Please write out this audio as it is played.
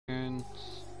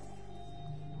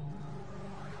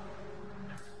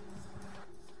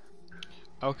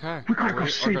Okay. We gotta go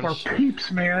save our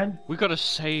peeps, man. We gotta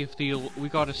save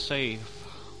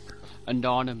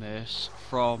Anonymous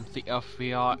from the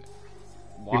FBI.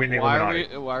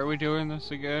 Why are we doing this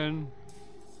again?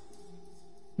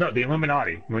 No, the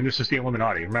Illuminati. When this is the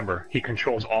Illuminati, remember, he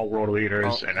controls all world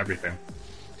leaders and everything.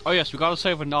 Oh yes, we gotta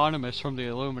save Anonymous from the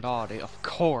Illuminati, of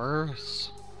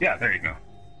course. Yeah, there you go.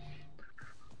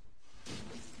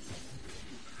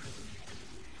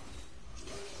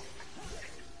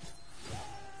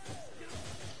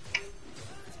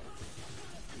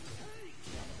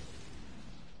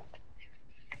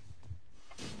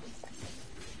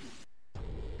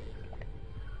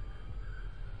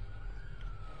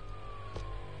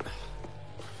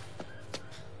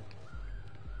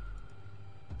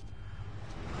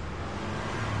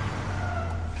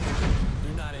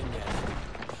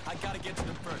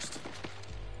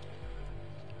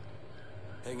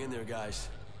 Hang in there, guys.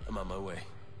 I'm on my way.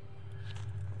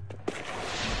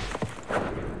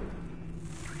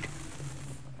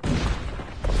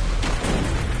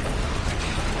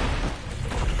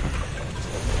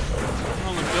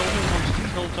 Oh, the building wants to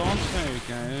kill Dante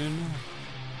again.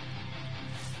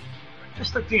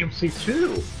 Just like DmC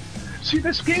 2. See,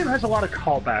 this game has a lot of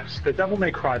callbacks. The Devil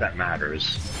May Cry that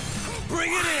matters.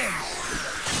 Bring it in!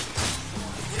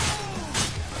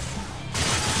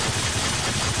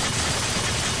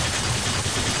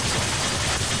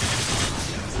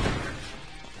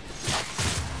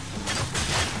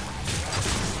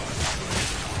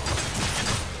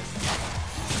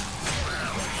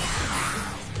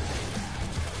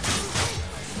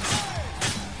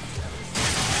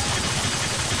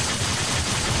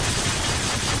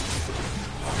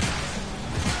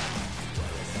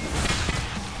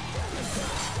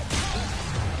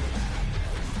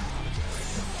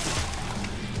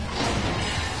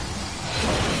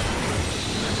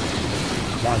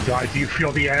 God, do you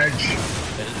feel the edge?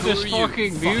 This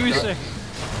fucking music!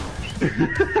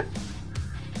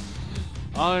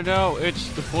 Oh no, it's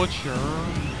the Butcher.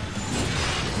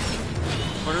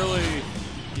 Clearly,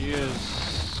 he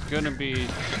is gonna be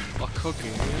a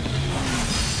cookie.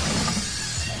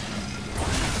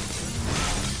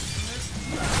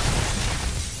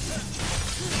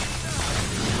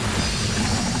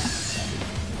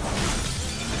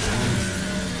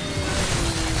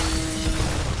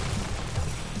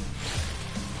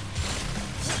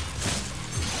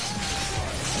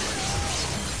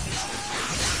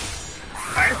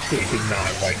 I actually did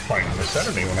not like fighting this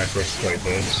enemy when I first played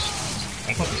this.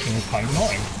 I thought this one was kind of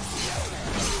annoying.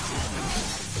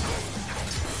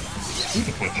 Screw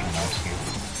the Butcher mouse here.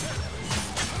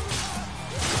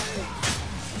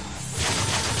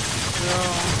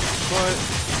 Yeah, but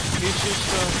he's just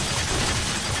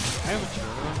amateur.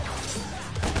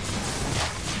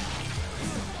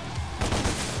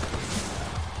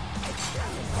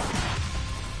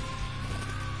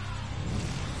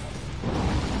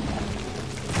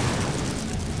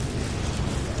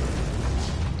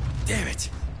 Damn it!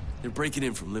 They're breaking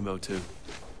in from Limo too.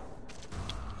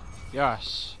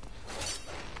 Yes.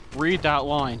 Read that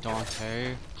line,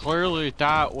 Dante. Clearly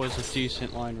that was a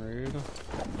decent line read.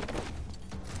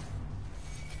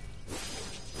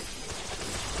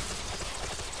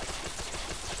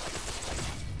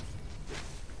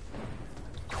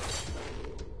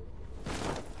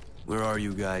 Where are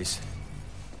you guys?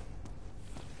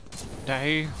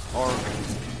 They are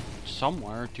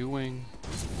somewhere doing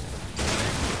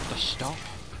the stuff.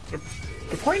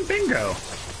 They're playing bingo.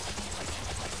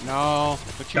 No,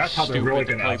 they're too That's how they're really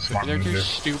stupid to gonna play. outsmart They're me, too dude.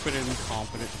 stupid and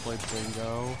incompetent to play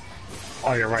bingo.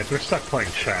 Oh, you're right. They're stuck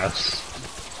playing chess.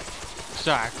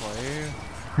 Exactly.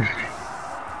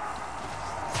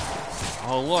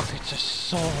 Oh look, it's a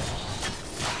soul.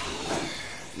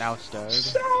 Now it's dead.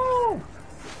 So.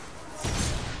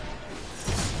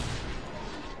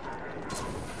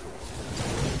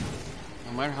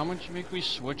 No matter how much you make me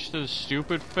switch to the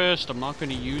stupid fist, I'm not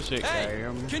gonna use it,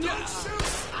 game. Can you...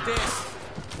 Damn.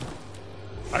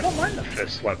 I don't mind the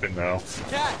fist weapon though.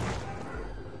 Cat!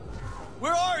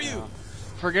 Where are you? Yeah.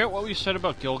 Forget what we said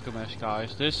about Gilgamesh,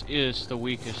 guys. This is the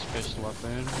weakest fist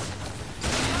weapon.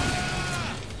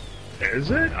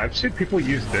 Is it? I've seen people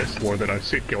use this more than I've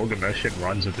seen Gilgamesh in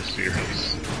runs of the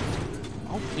series.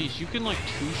 Oh please, you can like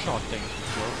two-shot things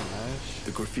with Gilgamesh.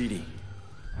 The graffiti.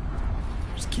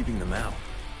 Just keeping them out.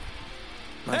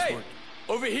 Nice work.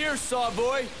 Over here,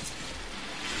 Sawboy!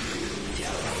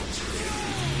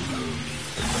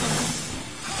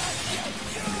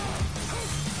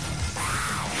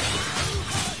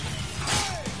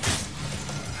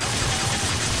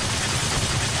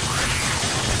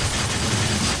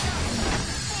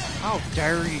 How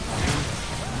dare you?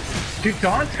 Did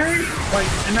Dante, like,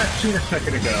 in that scene a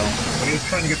second ago, when he was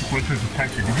trying to get the Blizzard's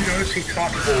attention, did you notice he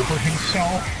talked over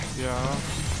himself? Yeah.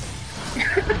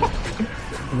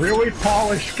 Really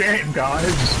polished game, guys.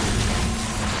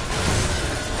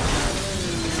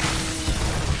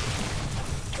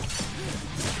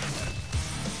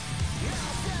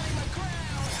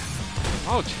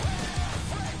 Ouch.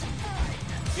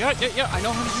 Yeah, I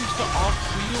know how to use the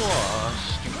off-wheel,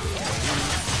 stupid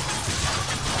game.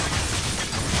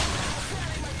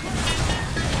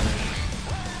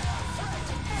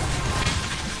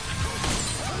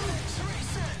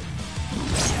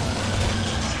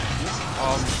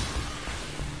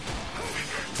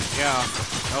 Yeah,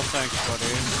 no thanks,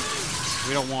 buddy.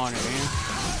 We don't want any.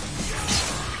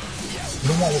 You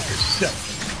don't want what you're selling.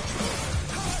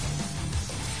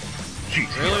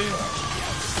 Jeez. Really?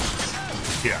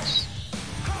 Yes.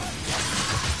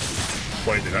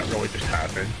 Wait, did that really just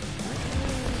happen?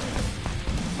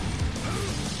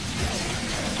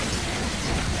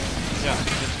 Yeah, it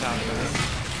just happened.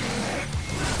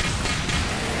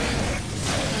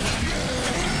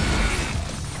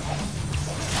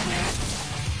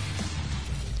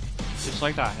 Just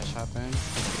like that has happened.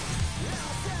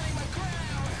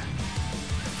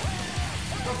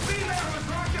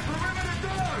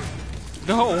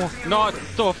 No, not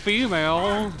the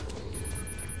female.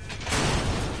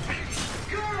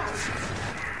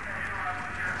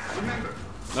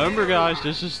 Remember, guys,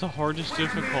 this is the hardest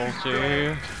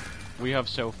difficulty we have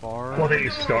so far. Well, that you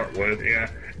start with, yeah.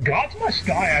 God's Must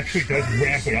Die actually does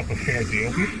ramp it up a fair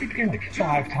deal. You have to be paying like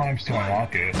 5 times to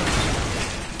unlock it.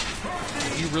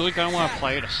 You really gonna want to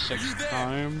play it a 6th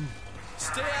time?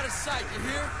 Stay out of sight, you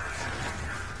hear?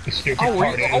 The stupid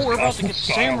part is, we're about to get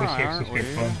samurai, aren't we?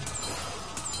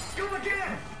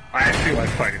 I actually like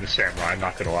fighting the samurai, I'm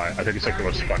not gonna lie. I think it's like the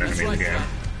most fun enemy in the game.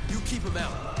 You keep him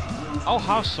out. Oh,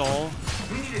 how so?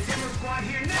 We need a demo squad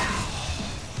here now.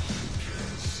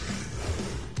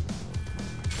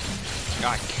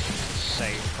 I can't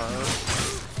save her.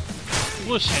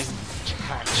 Listen,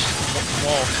 text,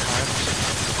 wall text.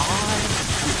 I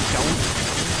don't.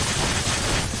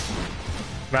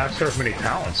 Master of many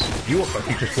talents. You look like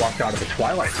you just walked out of a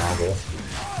Twilight novel.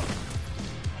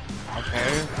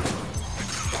 Okay.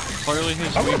 Clearly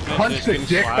his I want to weakness punch is the getting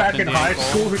dick slapped back in the high ankle.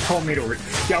 school who told me to read.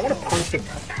 Yeah, I want to punch the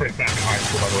prick back in high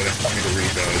school, by the way, that told me to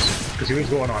read those. Because he was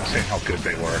going on saying how good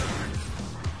they were.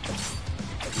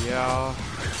 Yeah.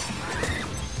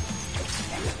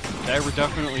 They were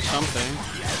definitely something.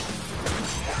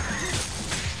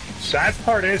 Sad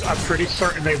part is, I'm pretty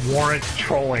certain they weren't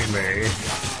trolling me.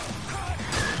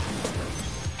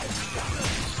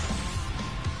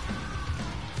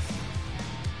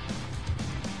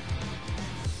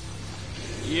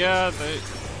 Yeah,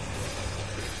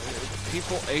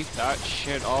 people ate that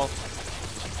shit up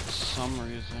for some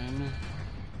reason.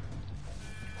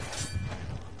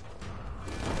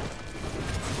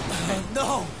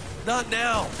 No, not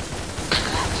now.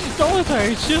 Don't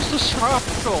they? It's just the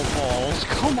shrapnel balls.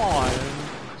 Come on.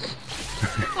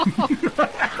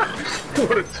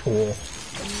 What a tool.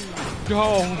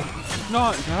 No,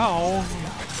 not now.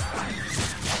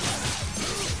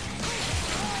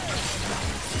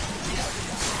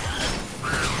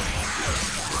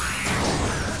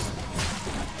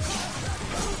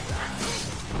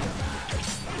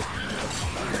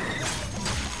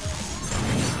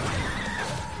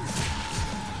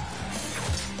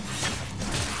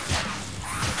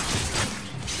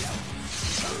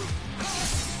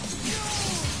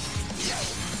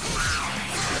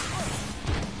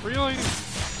 Really?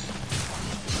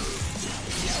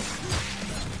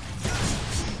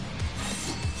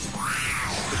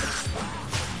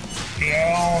 You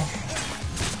know,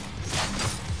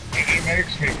 it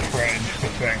makes me cringe to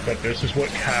think that this is what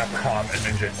Capcom and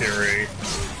Ninja Theory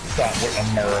thought what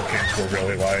Americans were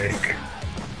really like.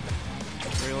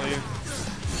 Really?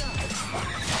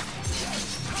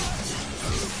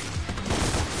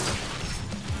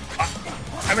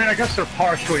 I mean, I guess they're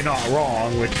partially not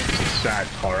wrong, which is a sad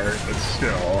part, but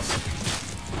still.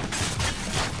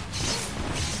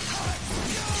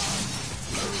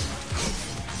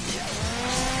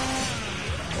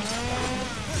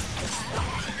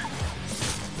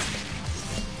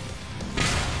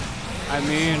 I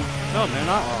mean, no, they're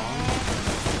not wrong.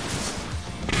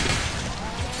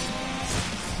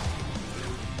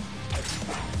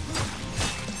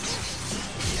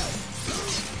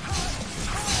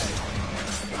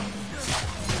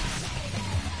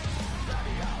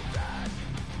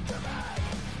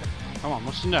 Come on,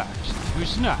 what's next?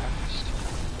 Who's next?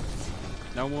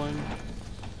 No one?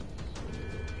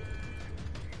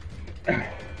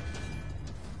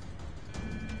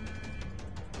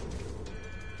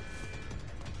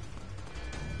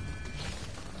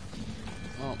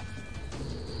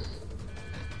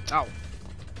 Ow.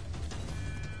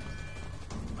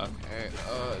 Okay,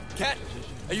 Cat,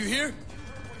 are you here?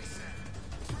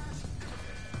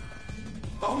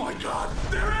 Oh my god,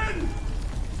 they're in!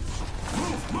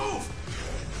 Move,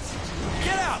 move!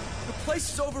 Get out! The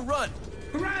place is overrun.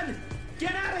 Run!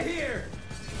 Get out of here!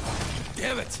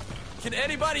 Damn it! Can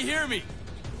anybody hear me?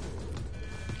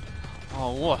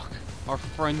 oh look, our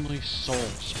friendly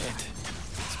souls. Shit.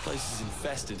 This place is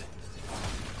infested.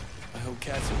 I hope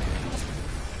Cat's okay.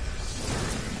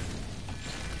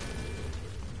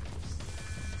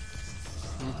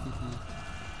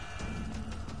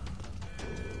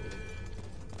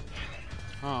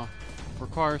 Huh.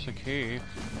 Requires a key.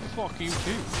 Fuck you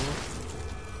too.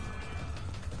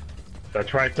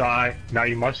 That's right, Di. Now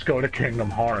you must go to Kingdom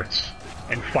Hearts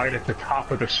and fight at the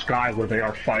top of the sky where they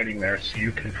are fighting there so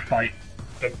you can fight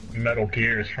the Metal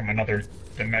Gears from another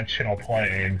dimensional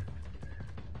plane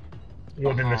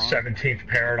within the 17th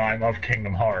paradigm of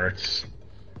Kingdom Hearts.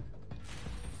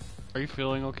 Are you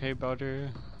feeling okay, Bowder?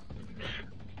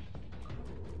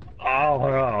 Oh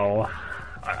no.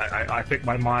 I think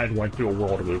my mind went through a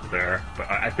world loop there, but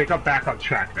I think I'm back on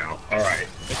track now. Alright.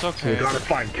 It's So okay. we gotta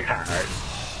find Cat.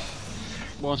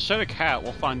 Well, instead of Cat,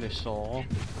 we'll find a soul.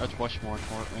 That's much more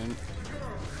important.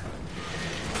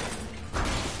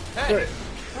 Hey! Wait,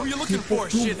 Who are you looking for,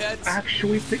 who shitheads?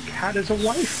 actually think Cat is a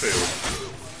waifu?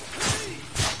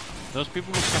 Those people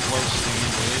must have low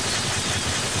standards.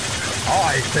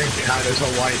 I think Cat is a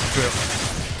waifu.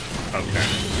 Okay.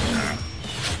 Yeah.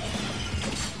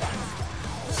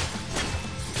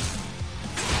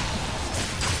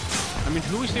 I mean,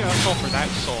 who is the asshole for that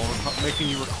soul, making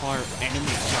you require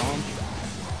enemy jump?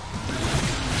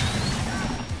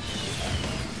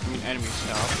 I mean, enemy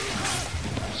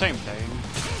stuff. Same thing.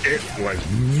 It was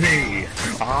me.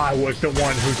 I was the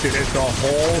one who did it the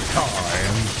whole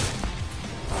time.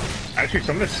 Actually,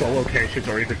 some of the soul locations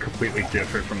are even completely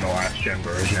different from the last gen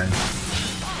version.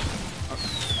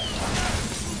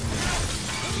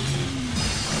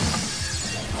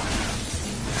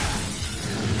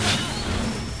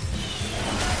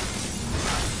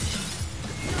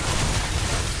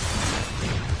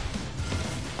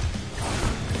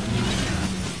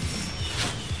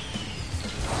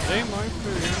 They might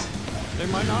be. They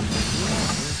might not be.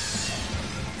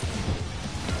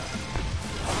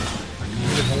 I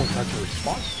don't even know what that's a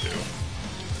response to.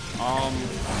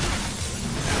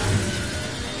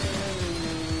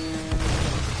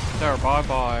 There,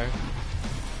 bye-bye.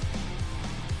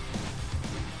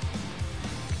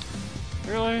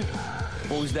 Really?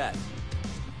 What was that?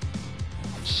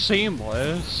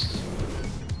 Seamless.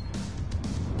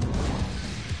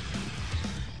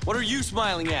 What are you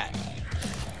smiling at?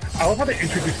 I love how they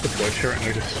introduced the Butcher and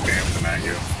they just spam them at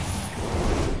you.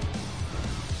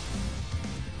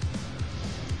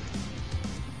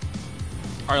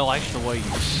 I like the way you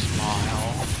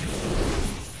smile.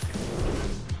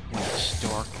 When it's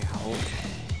dark out.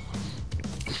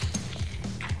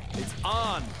 It's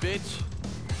on, bitch.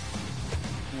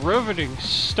 Riveting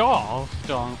stuff,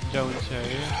 don't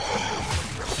say.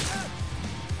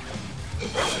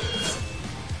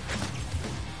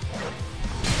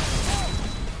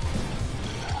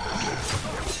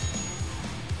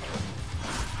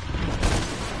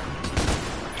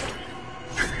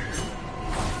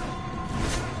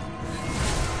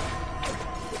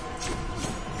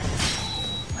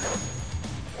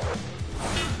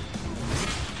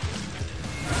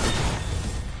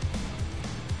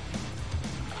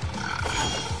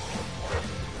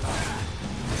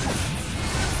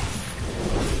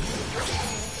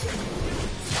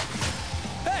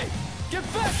 Hey! Get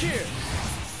back here!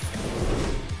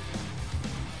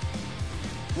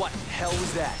 What the hell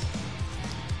was that?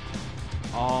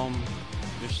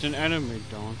 Just an enemy,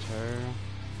 Dante.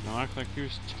 Don't act like he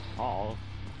was tough.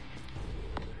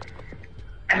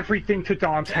 Everything to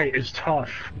Dante is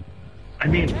tough. I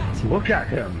mean, look at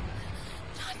him.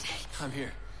 Dante, I'm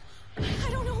here. I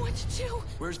don't know what to do.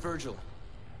 Where's Virgil?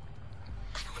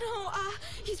 I don't know.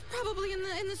 He's probably in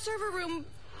the server room,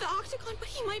 the Octagon, but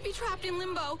he might be trapped in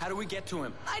limbo. How do we get to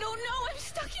him? I don't know. I'm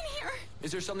stuck in here.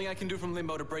 Is there something I can do from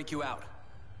limbo to break you out?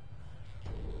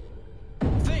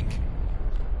 Think!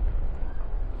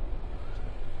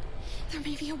 There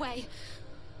may be a way.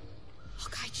 I'll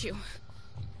guide you.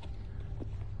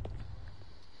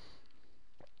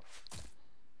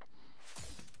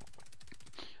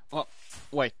 Well,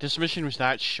 wait, this mission was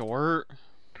that short?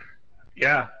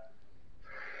 Yeah.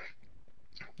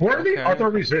 Where are the Okay. other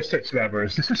Resistance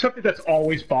members? This is something that's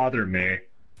always bothered me.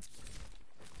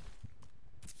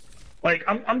 Like,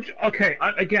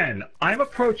 again, I'm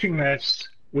approaching this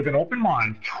with an open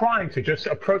mind, trying to just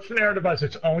approach the narrative as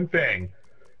its own thing.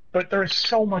 But there is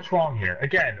so much wrong here.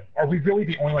 Again, are we really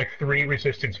the only, like, 3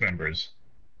 Resistance members?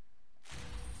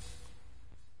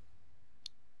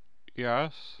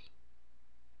 Yes.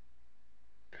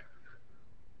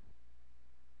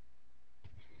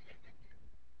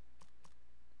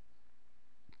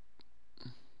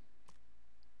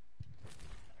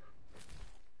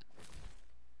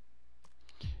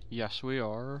 Yes, we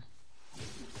are.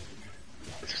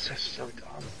 This is just so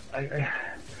dumb. I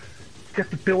guess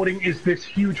the building is this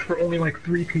huge for only, like,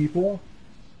 3 people?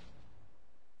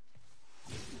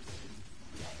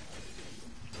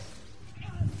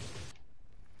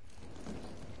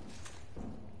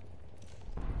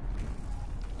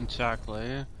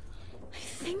 Exactly. I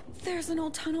think there's an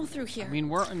old tunnel through here. I mean,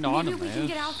 we're anonymous. Maybe we can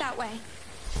get out that way.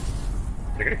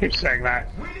 They're gonna keep saying that.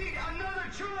 We need another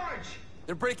charge!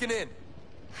 They're breaking in.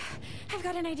 I've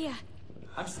got an idea.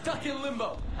 I'm stuck in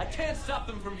limbo. I can't stop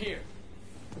them from here.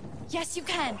 Yes, you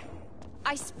can.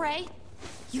 I spray,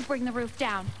 you bring the roof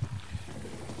down.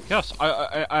 Yes,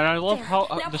 I love There, how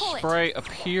now the pull it. spray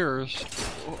appears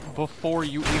before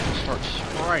you even start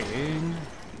spraying.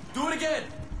 Do it again.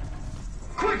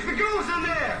 Quick, the girl's in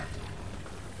there!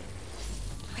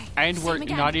 Okay, And same we're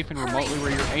again. not even Hurry. remotely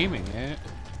where you're aiming it.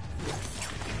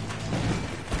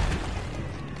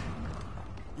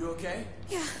 You okay?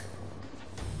 Yeah.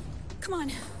 Come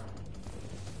on.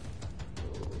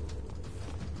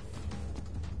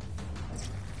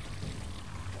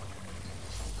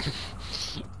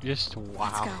 Just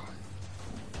wow. Let's go.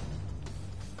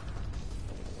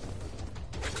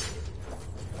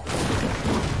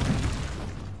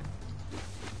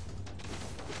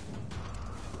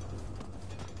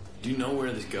 Do you know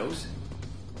where this goes?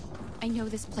 I know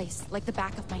this place like the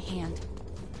back of my hand.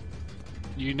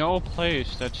 You know a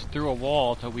place that's through a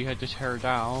wall that we had to tear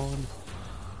down.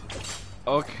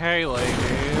 Okay, lady.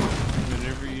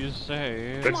 Whatever you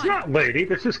say. It's not lady,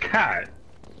 this is Cat.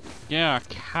 Yeah,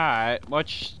 cat.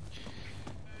 Much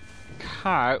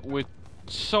cat with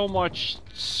so much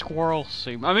squirrel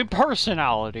seam. I mean,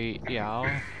 personality.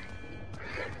 Yeah.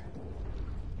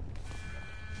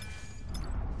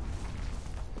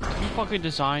 You fucking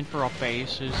designed for a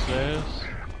face, is this?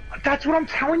 That's what I'm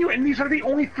telling you, and these are the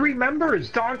only 3 members,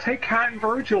 Dante, Cat, and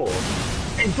Virgil.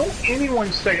 And don't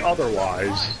anyone say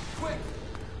otherwise. Quick.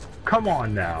 Come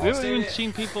on now. We haven't even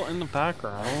seen people in the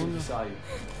background. Saw you.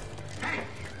 Hey!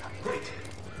 Wait!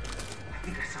 I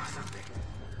think I saw something.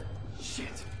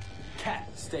 Shit. Cat,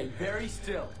 stay very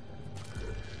still.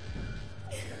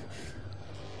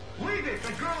 Leave it!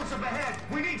 The girl's up ahead!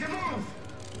 We need to move!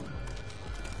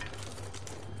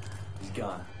 He's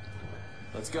gone.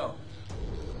 Let's go.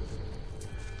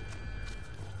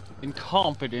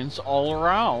 Incompetence all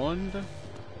around.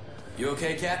 You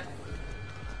okay, Cat?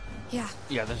 Yeah.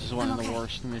 Yeah, this is one I'm of the okay.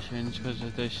 worst missions because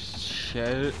of this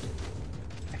shit.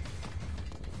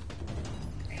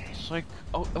 It's like,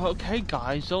 oh, okay,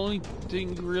 guys, the only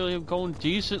thing really going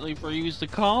decently for you is the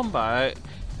combat.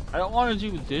 I don't want to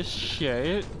do this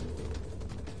shit.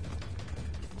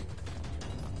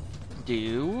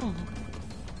 Do?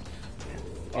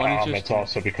 It's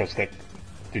also because that.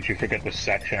 Did you forget the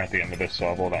section at the end of this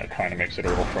level? That kind of makes it a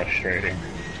little frustrating.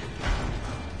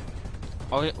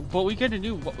 Oh, yeah, but we get a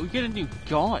new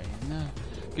gun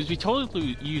because we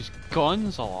totally use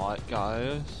guns a lot,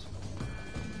 guys.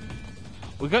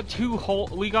 We got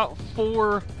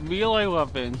 4 melee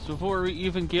weapons before we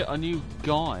even get a new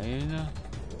gun.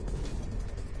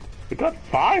 We got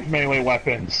 5 melee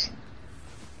weapons.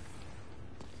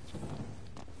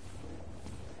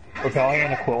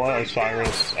 Rebellion, Aquila,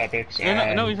 Osiris, Epics,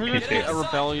 and... No, we forgot to get a PK.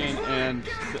 Rebellion and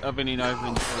Ebony Knife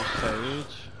in the first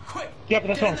stage. Yeah, but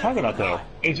that's what I'm talking about, though.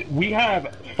 Is we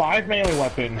have 5 melee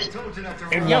weapons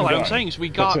in Yeah, one what I'm gun. saying is we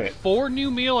got That's it. 4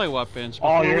 new melee weapons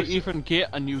before we even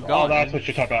get a new gun. Oh, that's what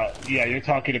you're talking about. Yeah, you're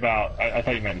talking about... I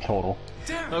thought you meant in total.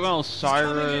 Damn Look it. at He's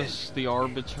Osiris, the What are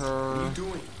Arbiter, you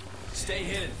doing? Stay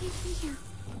hidden.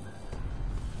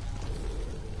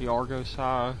 the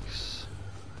Argosax.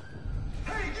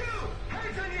 Hey, you!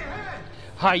 Hands on your head!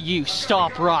 Hi, you,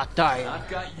 stop right there. I've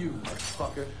got you,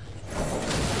 motherfucker.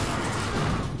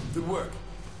 Good work.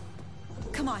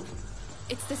 Come on.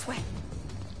 It's this way.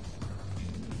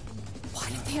 Why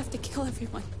did they have to kill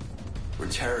everyone? We're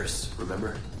terrorists,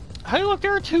 remember? Hey, look,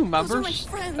 there are 2 Those members, are my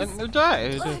friends. and they're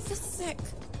dead. I'm just sick.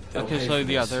 Okay, so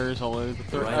yeah, there's only the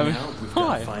 3rd. Right now, we've got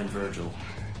hi. to find Virgil.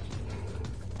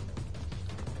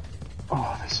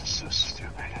 Oh, this is so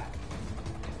stupid.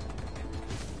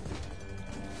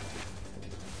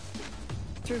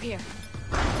 Through here.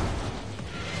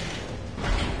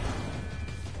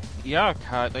 Yeah,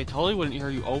 Kat, they totally wouldn't hear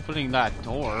you opening that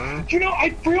door. You know,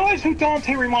 I realize who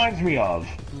Dante reminds me of.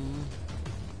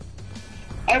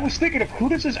 I was thinking of who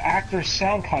does this actor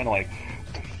sound kind of like?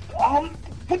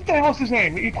 What the hell's his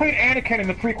name? He played Anakin in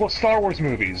the prequel Star Wars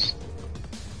movies.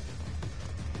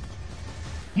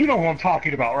 You know who I'm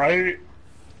talking about, right?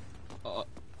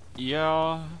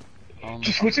 Yeah.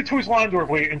 Just listen to his line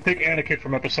directly and think Anakin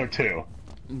from Episode 2.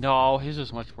 No, his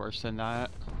is much worse than that.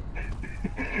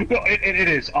 No, it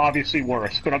is obviously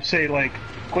worse, but I'm saying like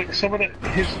some of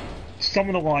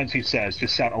the lines he says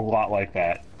just sound a lot like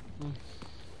that.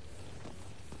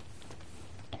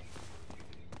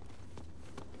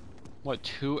 What,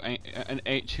 two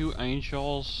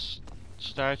angels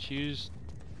statues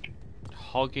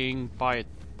hugging by a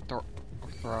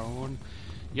throne?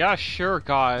 Yeah, sure,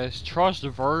 guys. Trust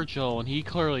Virgil, and he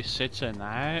clearly sits in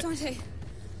that. Dante,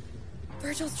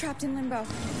 Virgil's trapped in limbo.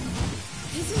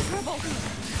 He's in trouble.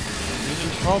 He's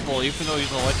in trouble, even though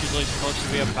he's allegedly supposed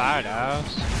to be a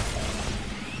badass.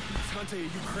 Dante, are you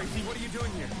crazy? What are you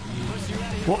doing here?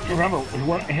 Well, remember,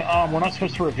 we're not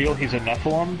supposed to reveal he's a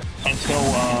Nephilim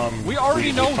until, We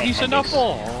already know he's a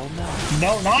Nephilim!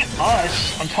 No, not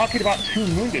us. I'm talking about two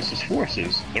Mundus'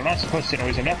 forces. They're not supposed to know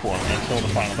he's a Nephilim until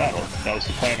the final battle. That was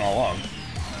the plan all along.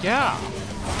 Yeah.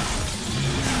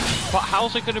 But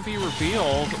how's it gonna be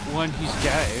revealed when he's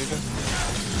dead?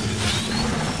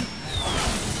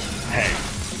 Hey,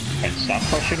 and stop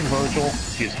questioning Virgil.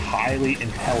 He is highly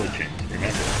intelligent,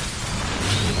 remember.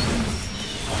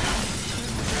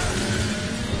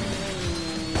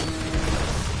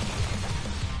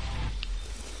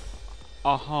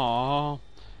 Uh-huh.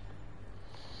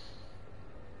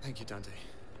 Thank you, Dante.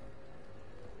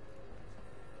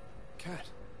 Cat,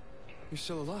 you're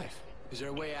still alive. Is there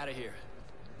a way out of here?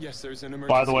 Yes, there's an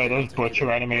emergency. By the way, those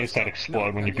butcher enemies that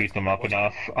explode when you beat them up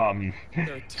enough,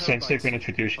 since they've been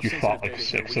introduced, you fought like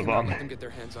 6 of them in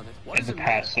the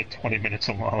past like 20 minutes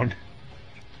alone.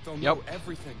 They'll know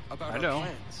everything about I our know.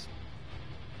 plans.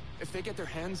 If they get their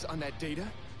hands on that data,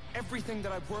 everything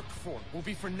that I've worked for will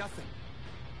be for nothing.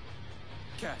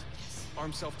 Cat,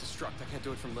 arm self-destruct. I can't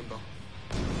do it from limbo.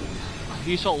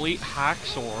 He's elite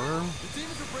Haxor. The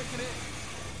demons are breaking in.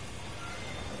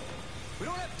 We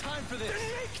don't have time for this.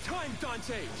 Then make time,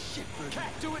 Dante. Shit,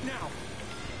 Cat, do it now.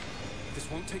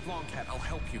 This won't take long, Cat. I'll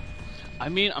help you. I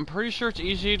mean, I'm pretty sure it's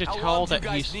easy to How tell long do that you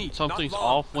guys he's need? something's Not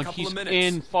long. off when Couple of he's minutes.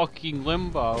 in fucking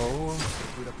limbo.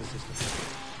 Boot up the system.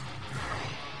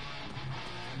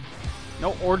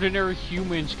 No ordinary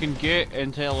humans can get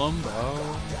into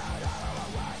limbo.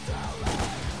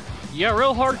 Yeah,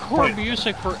 real hardcore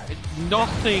music for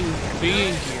nothing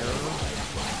being here.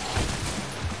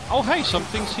 Oh hey,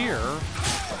 something's here.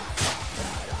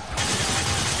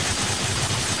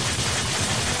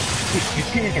 These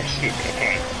humans are stupid,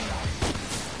 okay?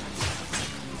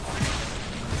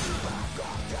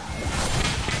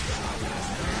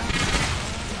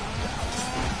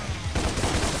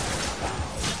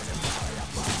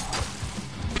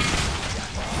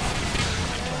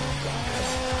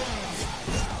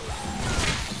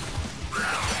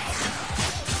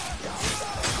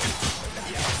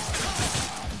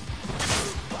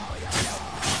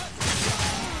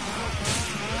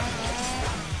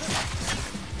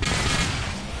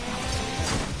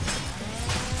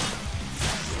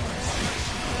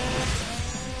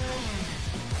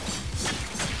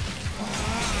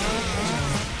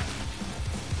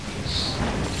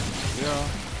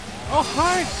 Oh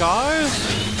hi guys!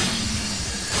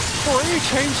 3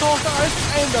 chainsaw guys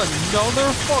and another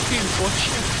fucking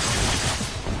butcher.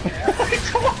 I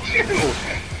told you!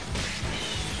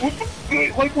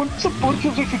 Like, when some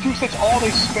butchers introduced, that's all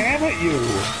they spam at you!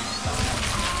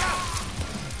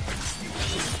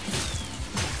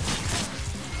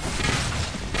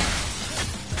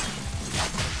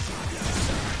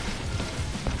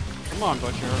 Come on,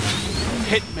 butcher.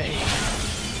 Hit me!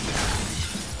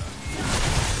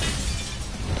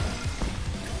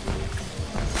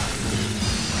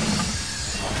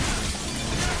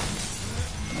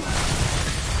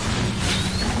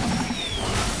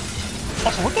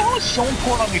 Also, what the hell is so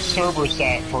important on these servers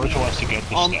that Virgil has to get this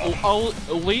stuff?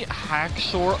 Elite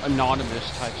Haxor Anonymous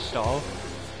type stuff.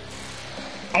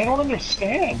 I don't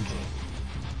understand.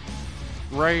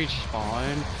 Rage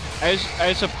spawn.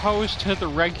 As opposed to the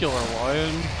regular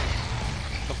one.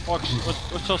 The fuck's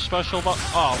what's so special about?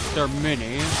 Oh, they're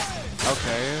mini.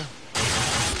 Okay. I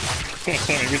was gonna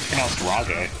say, maybe it's pronounced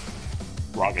Rage.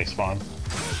 Rage spawn.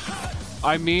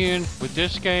 I mean, with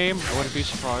this game, I wouldn't be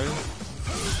surprised.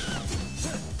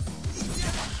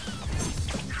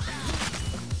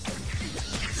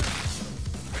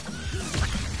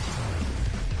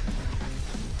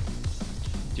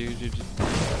 Dude.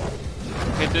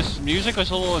 Okay, this music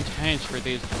was a little intense for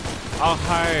these. Oh,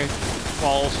 hi,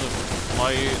 balls of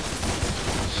light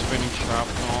spinning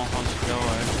shrapnel. How's it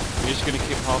going? You're just gonna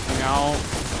keep helping out?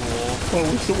 Cool.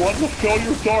 Oh, it's the one to fill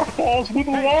your dark balls with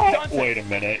a lot? Wait a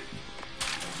minute.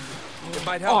 It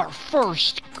might help. Our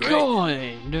first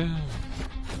gun!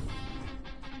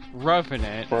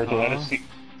 Revenant. Virgil,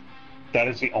 that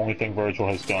is the only thing Virgil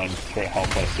has done to help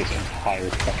us this entire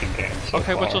fucking game so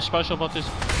Okay, far. what's so special about this?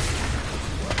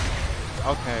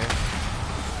 Okay.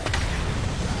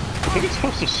 I think it's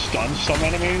supposed to stun some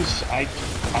enemies. I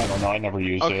don't know, I never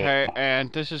used it. Okay,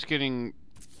 and this is getting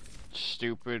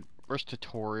stupid. Where's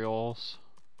tutorials?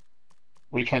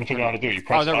 What are you trying to figure out how to do? You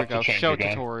press Oh, there we up go. to change Show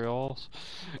again. tutorials.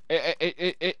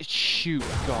 Shoot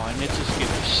gun. It's just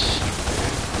getting stupid.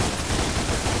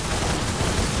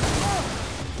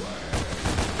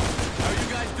 How are you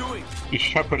guys doing? You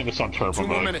should try putting this on turbo 2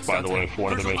 more mode, minutes, by the way, for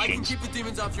one of the Virgil, I can missions. keep the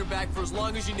demons off your back for as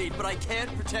long as you need, but I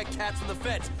can't protect Cat from the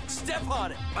feds. Step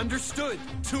on it! Understood.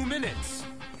 2 minutes.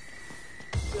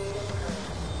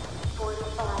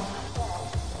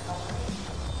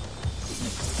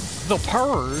 The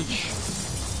Purge?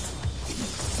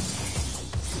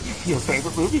 Your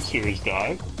favorite movie series,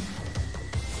 Di?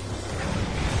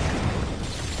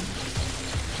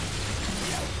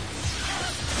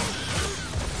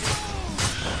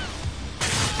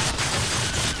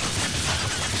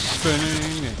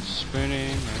 Spinning and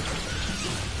spinning and...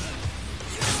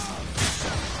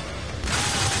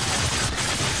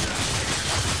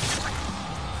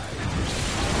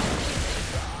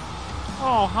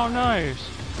 Oh, how nice.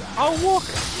 Oh, look!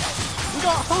 We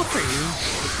got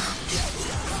herpes!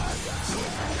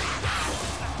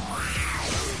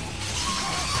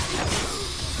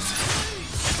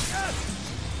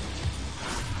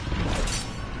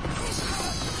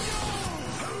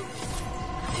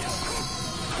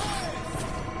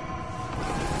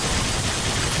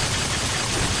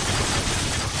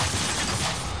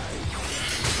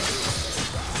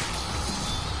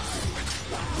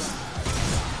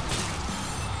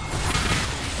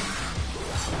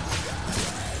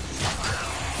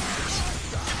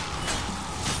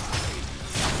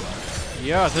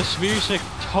 Yeah, this music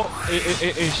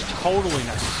is totally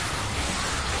necessary.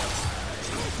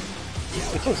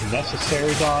 It's as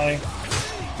necessary, Di,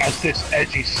 as this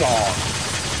edgy song.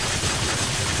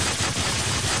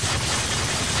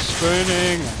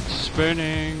 Spinning and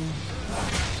spinning.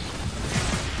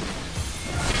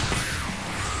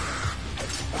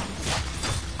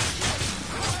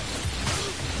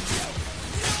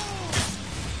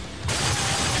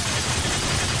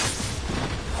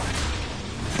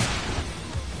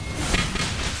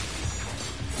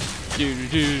 Do do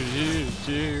do do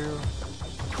do.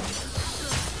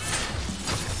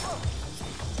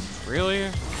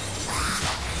 Really?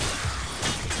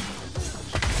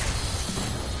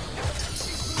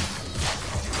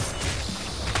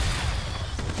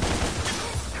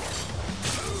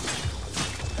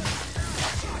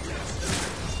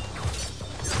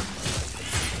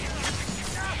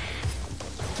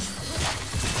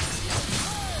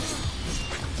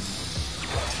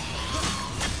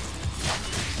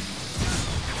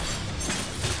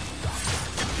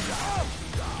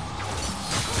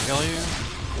 Kill you?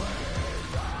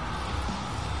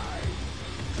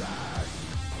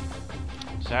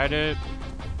 Is that it?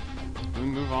 We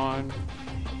move on.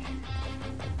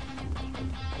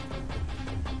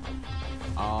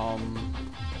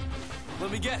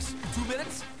 Let me guess, 2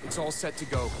 minutes? It's all set to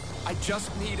go. I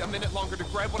just need a minute longer to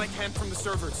grab what I can from the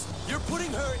servers. You're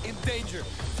putting her in danger.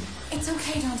 It's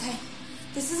okay, Dante.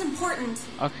 This is important.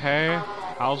 Okay,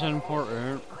 how's it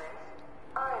important?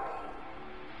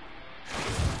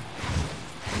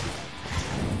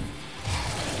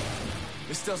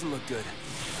 This doesn't look good.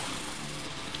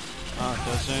 Oh, it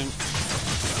doesn't.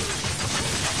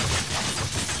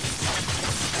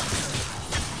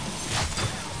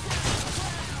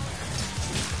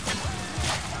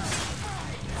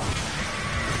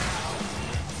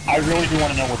 I really do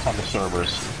want to know what's on the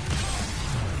servers.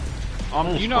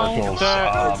 You know, Virgil's,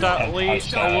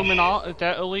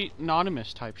 that elite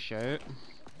anonymous type shit.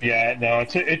 Yeah, no,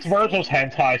 it's Virgil's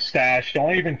hentai stash.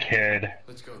 Don't even kid.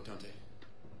 Let's go, Dante.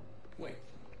 Wait.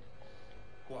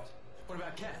 What? What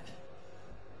about Kat?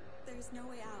 There's no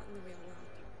way out in the real world.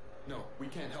 No, we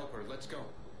can't help her. Let's go.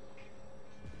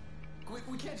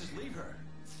 We can't just leave her.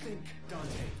 Think,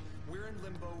 Dante. We're in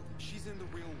limbo. She's in the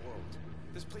real world.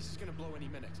 This place is gonna blow any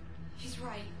minute. He's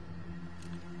right.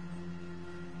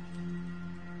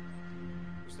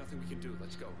 There's nothing we can do.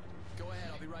 Let's go. Go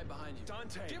ahead, I'll be right behind you.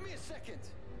 Dante! Give me a second!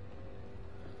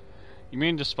 You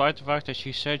mean despite the fact that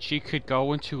she said she could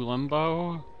go into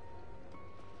limbo?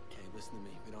 Okay, listen to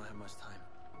me. We don't have much time.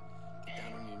 Get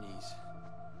down on your knees.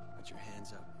 Put your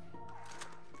hands up.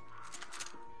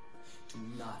 Do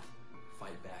not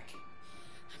fight back.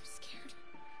 I'm scared.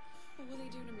 What will they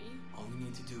do to me? All you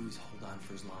need to do is hold on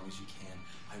for as long as you can.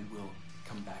 I will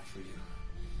come back for you.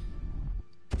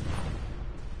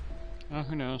 Oh,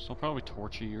 who knows? They'll probably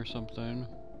torture you or something.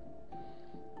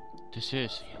 This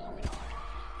is the Illuminati.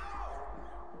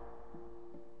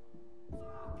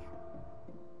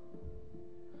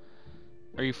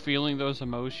 Are you feeling those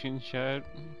emotions yet?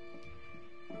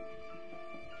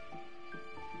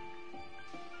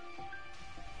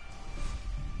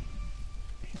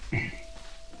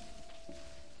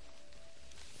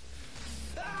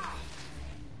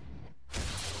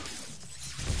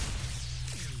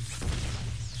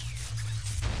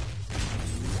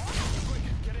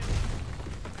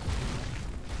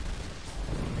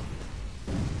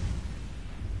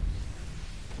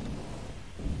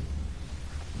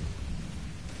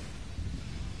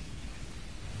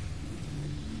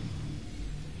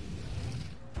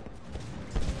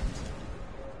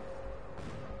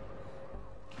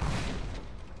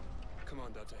 Come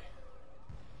on, Dante.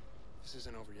 This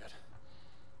isn't over yet.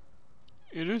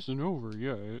 It isn't over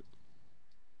yet.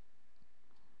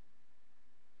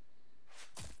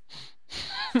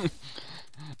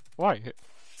 Why?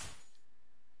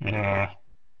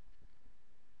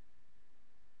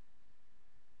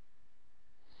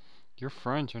 Your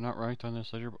friends are not ranked on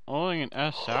this leader. Only an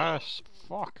SS.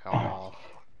 Fuck off.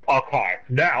 Okay,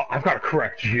 now I've got to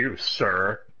correct you,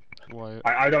 sir. What?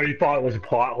 I know you thought it was a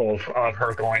plot hole of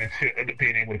her going into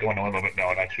being able to go into limbo, but no,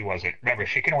 it actually wasn't. Remember,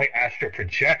 she can only astral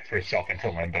project herself into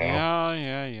limbo.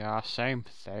 Yeah. Same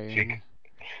thing.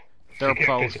 They're can't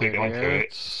both physically go into it.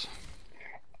 idiots.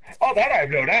 Oh, that I have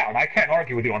no doubt. I can't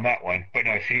argue with you on that one. But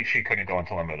no, she couldn't go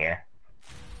into limbo there.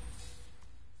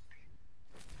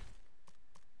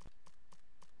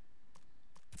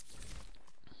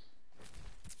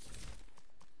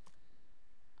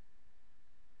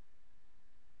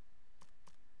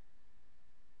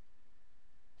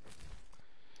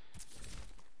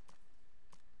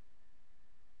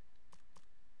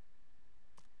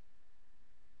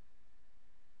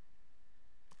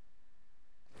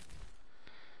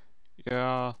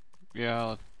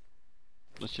 Yeah.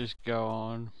 Let's just go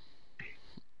on.